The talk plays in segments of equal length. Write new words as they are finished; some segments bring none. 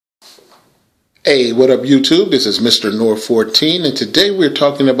Hey, what up YouTube? This is Mr. Nor14 and today we're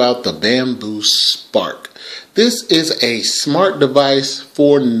talking about the Bamboo Spark. This is a smart device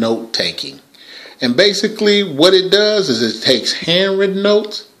for note taking. And basically what it does is it takes handwritten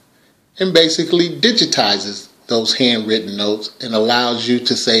notes and basically digitizes those handwritten notes and allows you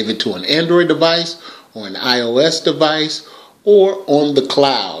to save it to an Android device or an iOS device or on the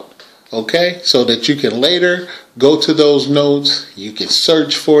cloud. Okay, so that you can later go to those notes, you can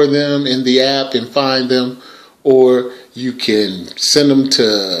search for them in the app and find them, or you can send them to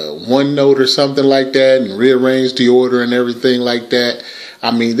OneNote or something like that and rearrange the order and everything like that.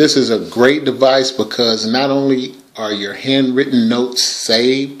 I mean, this is a great device because not only are your handwritten notes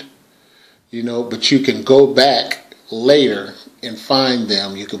saved, but you can go back later and find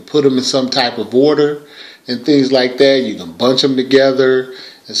them. You can put them in some type of order and things like that. You can bunch them together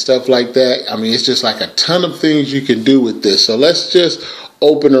and stuff like that. I mean, it's just like a ton of things you can do with this. So let's just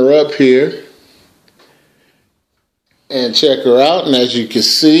open her up here and check her out. And as you can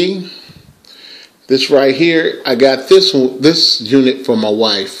see, this right here, I got this unit for my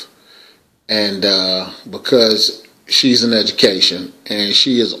wife, and because she's in education and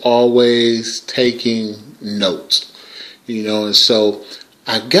she is always taking notes, and so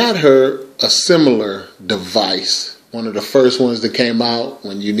I got her a similar device. One of the first ones that came out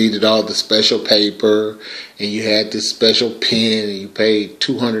when you needed all the special paper and you had this special pen and you paid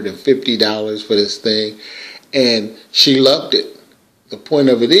 $250 for this thing, and she loved it. The point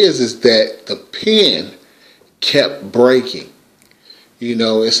of it is that the pen kept breaking.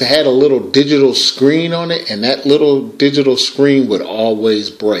 It had a little digital screen on it, and that little digital screen would always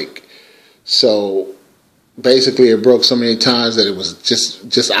break. So basically it broke so many times that it was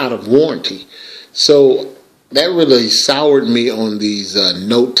just out of warranty. So that really soured me on these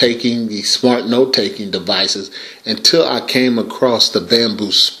these smart note-taking devices until I came across the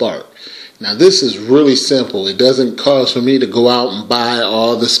Bamboo Spark. Now this is really simple. It doesn't cost for me to go out and buy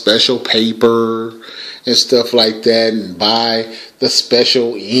all the special paper and stuff like that and buy the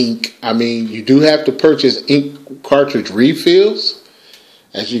special ink. I mean, you do have to purchase ink cartridge refills,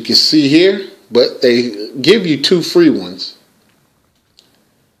 as you can see here, but they give you 2 free ones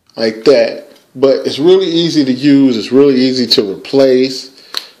like that. But it's really easy to use. It's really easy to replace.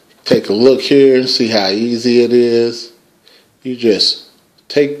 Take a look here and see how easy it is. You just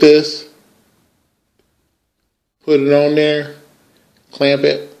take this, put it on there, clamp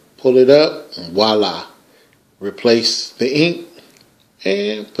it, pull it up, and voila. Replace the ink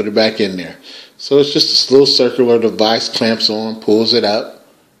and put it back in there. So it's just this little circular device, clamps on, pulls it up,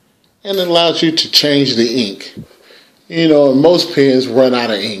 and it allows you to change the ink. Most pens run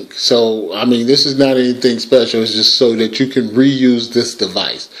out of ink. So, I mean, this is not anything special. It's just so that you can reuse this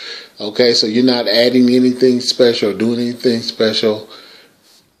device. Okay, so you're not adding anything special, doing anything special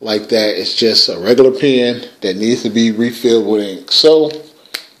like that. It's just a regular pen that needs to be refilled with ink. So,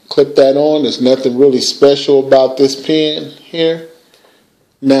 clip that on. There's nothing really special about this pen here.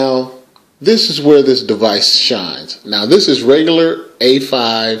 Now, this is where this device shines. Now, this is regular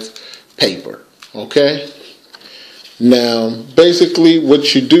A5 paper. Okay? Now, basically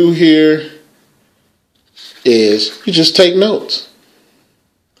what you do here is you just take notes.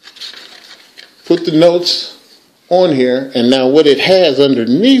 Put the notes on here, and now what it has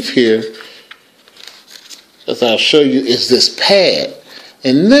underneath here, as I'll show you, is this pad.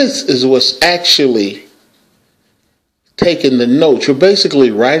 And this is what's actually taking the notes. You're basically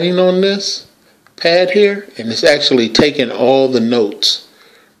writing on this pad here, and it's actually taking all the notes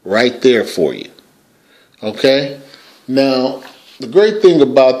right there for you. Okay? Now, the great thing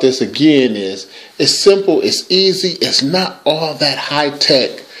about this again is it's simple, it's easy, it's not all that high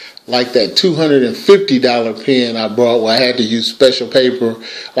tech like that $250 pen I brought where I had to use special paper.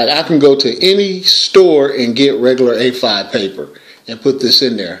 Like, I can go to any store and get regular A5 paper and put this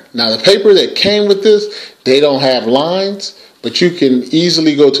in there. Now, the paper that came with this, they don't have lines, but you can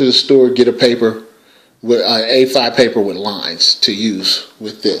easily go to the store and get a paper with A5 paper with lines to use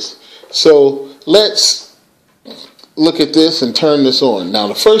with this. So let's look at this and turn this on. Now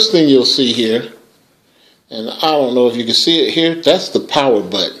the first thing you'll see here, and I don't know if you can see it here, that's the power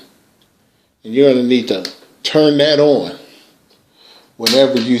button. And you're going to need to turn that on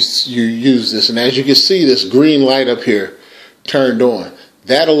whenever you use this. And as you can see, this green light up here turned on.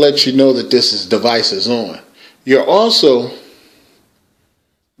 That'll let you know that this device is on. You're also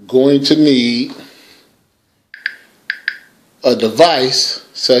going to need a device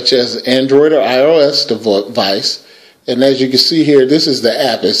such as an Android or iOS device. And as you can see here, this is the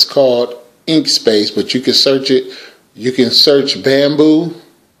app. It's called Inkspace, but you can search it. You can search Bamboo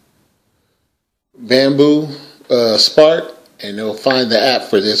Spark, and it'll find the app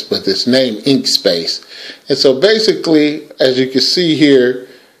for this, but it's named Inkspace. And so basically, as you can see here,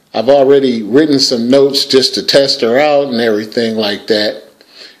 I've already written some notes just to test her out and everything like that.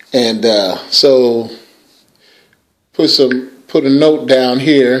 And so put a note down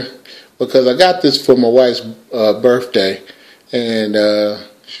here, because I got this for my wife's birthday, and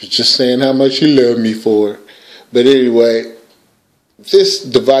she was just saying how much she loved me for it. But anyway, this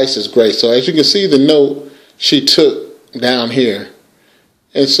device is great. So as you can see, the note she took down here.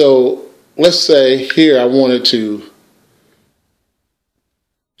 And so let's say here I wanted to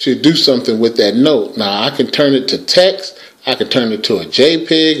do something with that note. Now I can turn it to text, I can turn it to a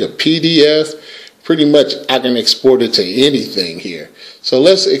JPEG, a PDF, pretty much I can export it to anything here. So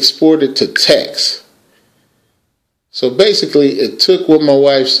let's export it to text. So basically it took what my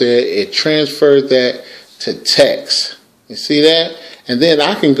wife said, it transferred that to text. You see that? And then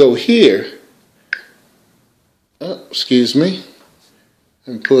I can go here, excuse me,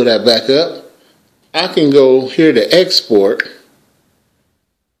 and pull that back up. I can go here to export,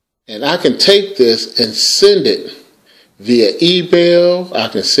 and I can take this and send it via email. I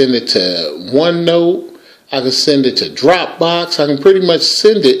can send it to OneNote. I can send it to Dropbox. I can pretty much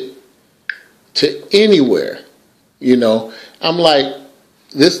send it to anywhere. You know, I'm like,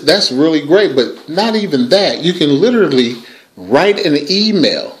 that's really great, but not even that. You can literally write an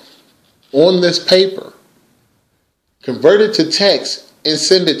email on this paper, convert it to text, and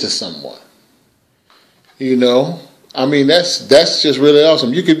send it to someone. You know, I mean, that's just really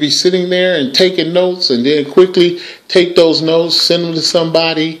awesome. You could be sitting there and taking notes, and then quickly take those notes, send them to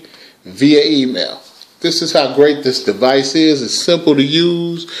somebody via email. This is how great this device is. It's simple to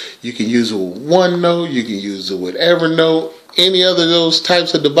use. You can use it with OneNote. You can use it with Evernote. Any other of those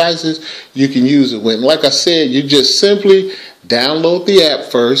types of devices you can use it with. And like I said, you just simply download the app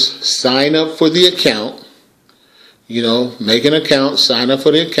first, sign up for the account. You know, make an account, sign up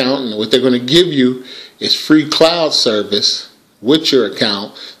for the account, and what they're going to give you is free cloud service with your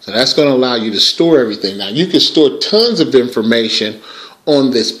account. So that's going to allow you to store everything. Now, you can store tons of information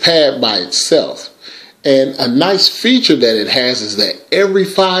on this pad by itself. And a nice feature that it has is that every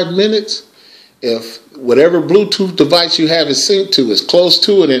 5 minutes, if whatever Bluetooth device you have it synced to is close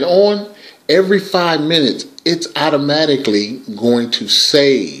to it and on, every 5 minutes, it's automatically going to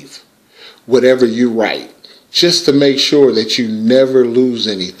save whatever you write, just to make sure that you never lose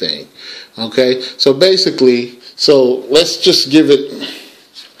anything. Okay, so basically, let's just give it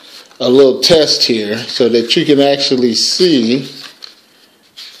a little test here so that you can actually see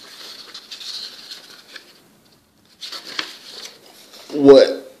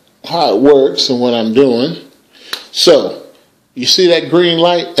how it works and what I'm doing. So you see that green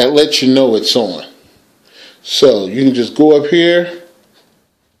light? That lets you know it's on. So you can just go up here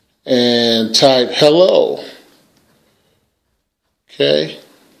and type hello. Okay.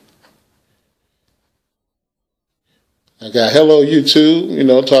 I got hello YouTube, you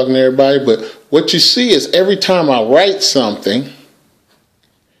know, talking to everybody. But what you see is every time I write something,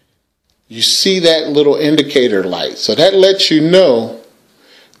 you see that little indicator light. So that lets you know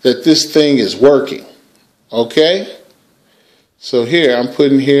that this thing is working. Okay? So here, I'm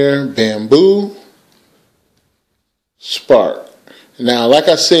putting here Bamboo Spark. Now, like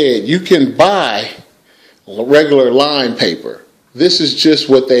I said, you can buy regular line paper. This is just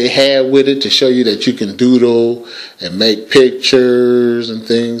what they have with it to show you that you can doodle and make pictures and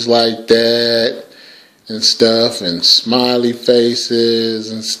things like that and stuff, and smiley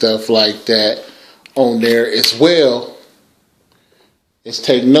faces and stuff like that on there as well. Let's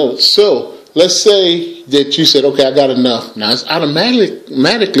take notes. So let's say that you said, okay, I got enough. Now it's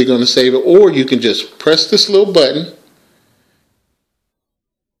automatically going to save it, or you can just press this little button.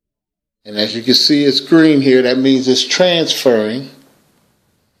 And as you can see, it's green here. That means it's transferring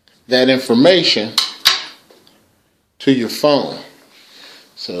that information to your phone.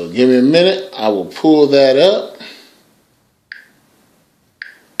 So give me a minute. I will pull that up.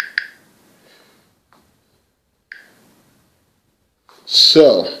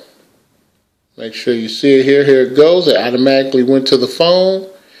 So make sure you see it here. Here it goes. It automatically went to the phone.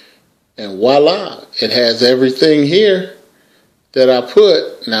 And voila, it has everything here that I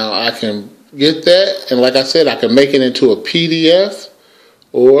put. Now I can get that, and like I said, I can make it into a PDF,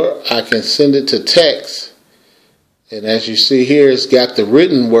 or I can send it to text. And as you see here, it's got the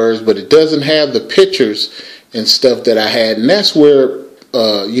written words, but it doesn't have the pictures and stuff that I had. And that's where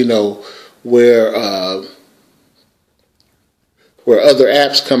where other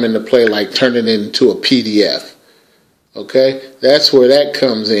apps come into play, like turning it into a PDF. Okay, that's where that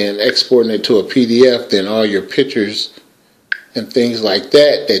comes in, exporting it to a PDF. Then all your pictures and things like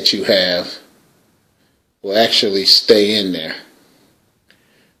that you have will actually stay in there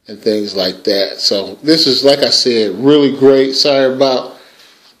and things like that. So this is, like I said, really great. Sorry about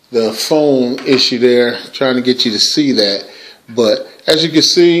the phone issue there, trying to get you to see that. But as you can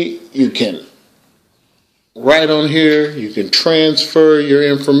see, you can write on here, you can transfer your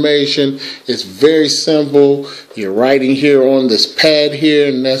information. It's very simple. You're writing here on this pad here,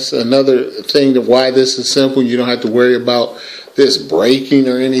 and that's another thing of why this is simple. You don't have to worry about this breaking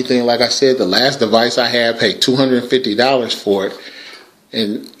or anything. Like I said, the last device I had, paid $250 for it.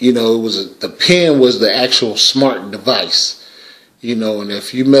 And, you know, the pen was the actual smart device. You know, and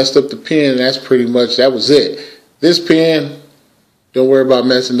if you messed up the pen, that was it. This pen, don't worry about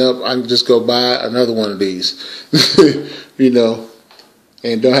messing up. I can just go buy another one of these, you know,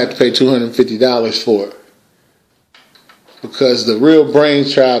 and don't have to pay $250 for it. Because the real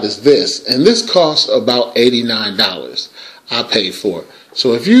brainchild is this. And this costs about $89. I paid for it.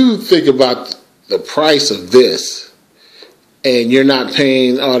 So if you think about the price of this, and you're not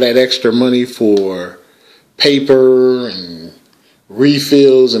paying all that extra money for paper and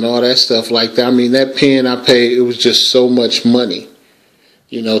refills and all that stuff like that. I mean, that pen I paid, it was just so much money,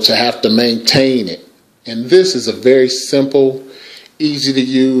 you know, to have to maintain it. And this is a very simple, easy to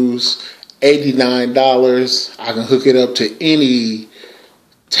use, $89. I can hook it up to any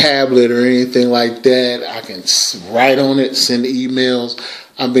tablet or anything like that. I can write on it, send emails.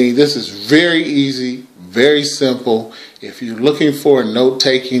 I mean, this is very easy, very simple. If you're looking for a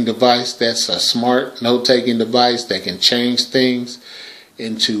note-taking device that's a smart note-taking device that can change things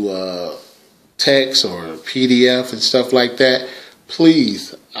into text or PDF and stuff like that,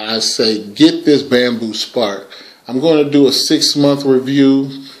 please, I say, get this Bamboo Spark. I'm going to do a 6-month review,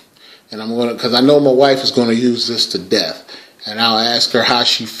 and because I know my wife is going to use this to death, and I'll ask her how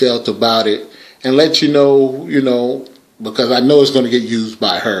she felt about it and let you know, because I know it's going to get used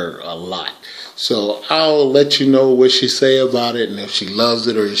by her a lot. So I'll let you know what she say about it, and if she loves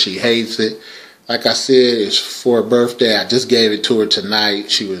it or if she hates it. Like I said, it's for her birthday. I just gave it to her tonight.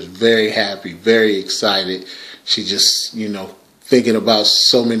 She was very happy, very excited. She just, thinking about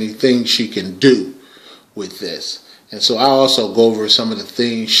so many things she can do with this. And so I also go over some of the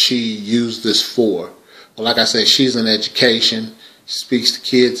things she used this for. But like I said, she's in education. She speaks to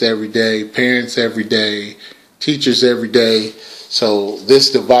kids every day, parents every day, teachers every day. So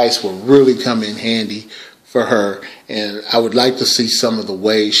this device will really come in handy for her. And I would like to see some of the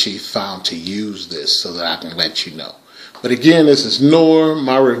ways she found to use this so that I can let you know. But again, this is Norm.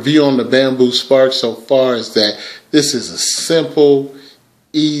 My review on the Bamboo Spark so far is that this is a simple,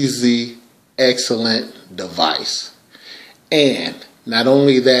 easy, excellent device. And not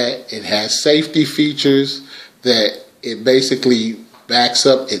only that, it has safety features that it basically backs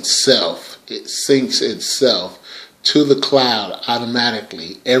up itself. It syncs itself to the cloud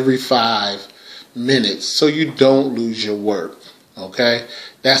automatically every 5 minutes so you don't lose your work. Okay?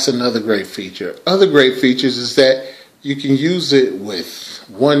 That's another great feature. Other great features is that you can use it with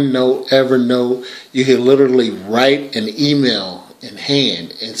OneNote, Evernote. You can literally write an email in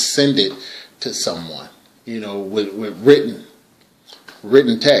hand and send it to someone, with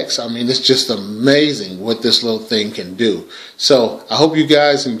written text. I mean, it's just amazing what this little thing can do. So I hope you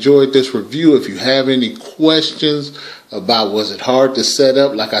guys enjoyed this review. If you have any questions about was it hard to set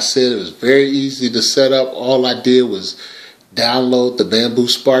up, like I said, it was very easy to set up. All I did was download the Bamboo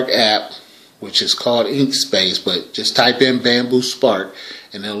Spark app, which is called Inkspace, but just type in Bamboo Spark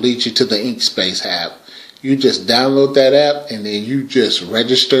and it'll lead you to the Inkspace app. You just download that app and then you just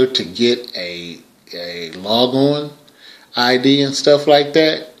register to get a log on ID and stuff like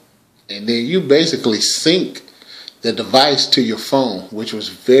that, and then you basically sync the device to your phone, which was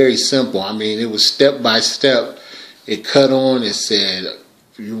very simple. I mean, it was step by step. It cut on, it said,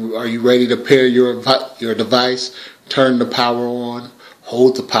 are you ready to pair your device? Turn the power on,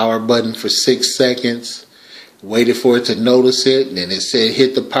 hold the power button for 6 seconds, waited for it to notice it, and then it said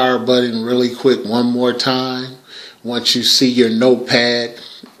hit the power button really quick one more time. Once you see your notepad,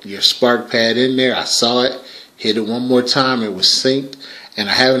 your Spark Pad in there, I saw it, hit it one more time, it was synced, and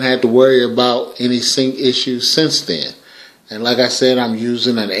I haven't had to worry about any sync issues since then. And like I said, I'm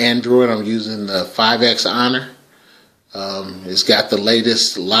using an Android. I'm using the 5X Honor. It's got the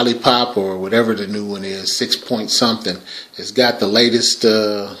latest Lollipop, or whatever the new one is, 6 point something. It's got the latest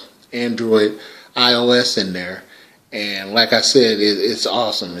Android iOS in there. And like I said, it's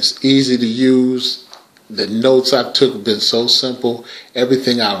awesome. It's easy to use. The notes I took have been so simple.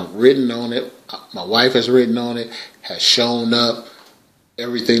 Everything I've written on it, my wife has written on it, has shown up.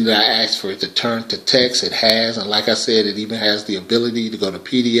 Everything that I asked for it to turn to text, it has. And like I said, it even has the ability to go to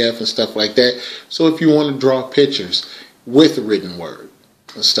PDF and stuff like that. So if you want to draw pictures with written word,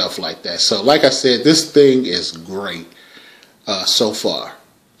 and stuff like that. So like I said, this thing is great so far.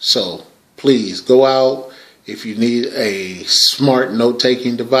 So please go out. If you need a smart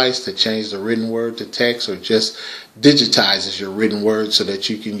note-taking device to change the written word to text, or just digitizes your written word so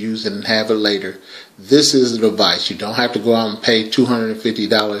that you can use it and have it later, this is the device. You don't have to go out and pay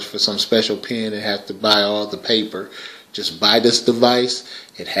 $250 for some special pen and have to buy all the paper. Just buy this device.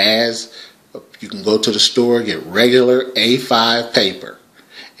 You can go to the store, get regular A5 paper,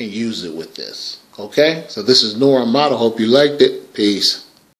 and use it with this. Okay? So this is Norm Model. Hope you liked it. Peace.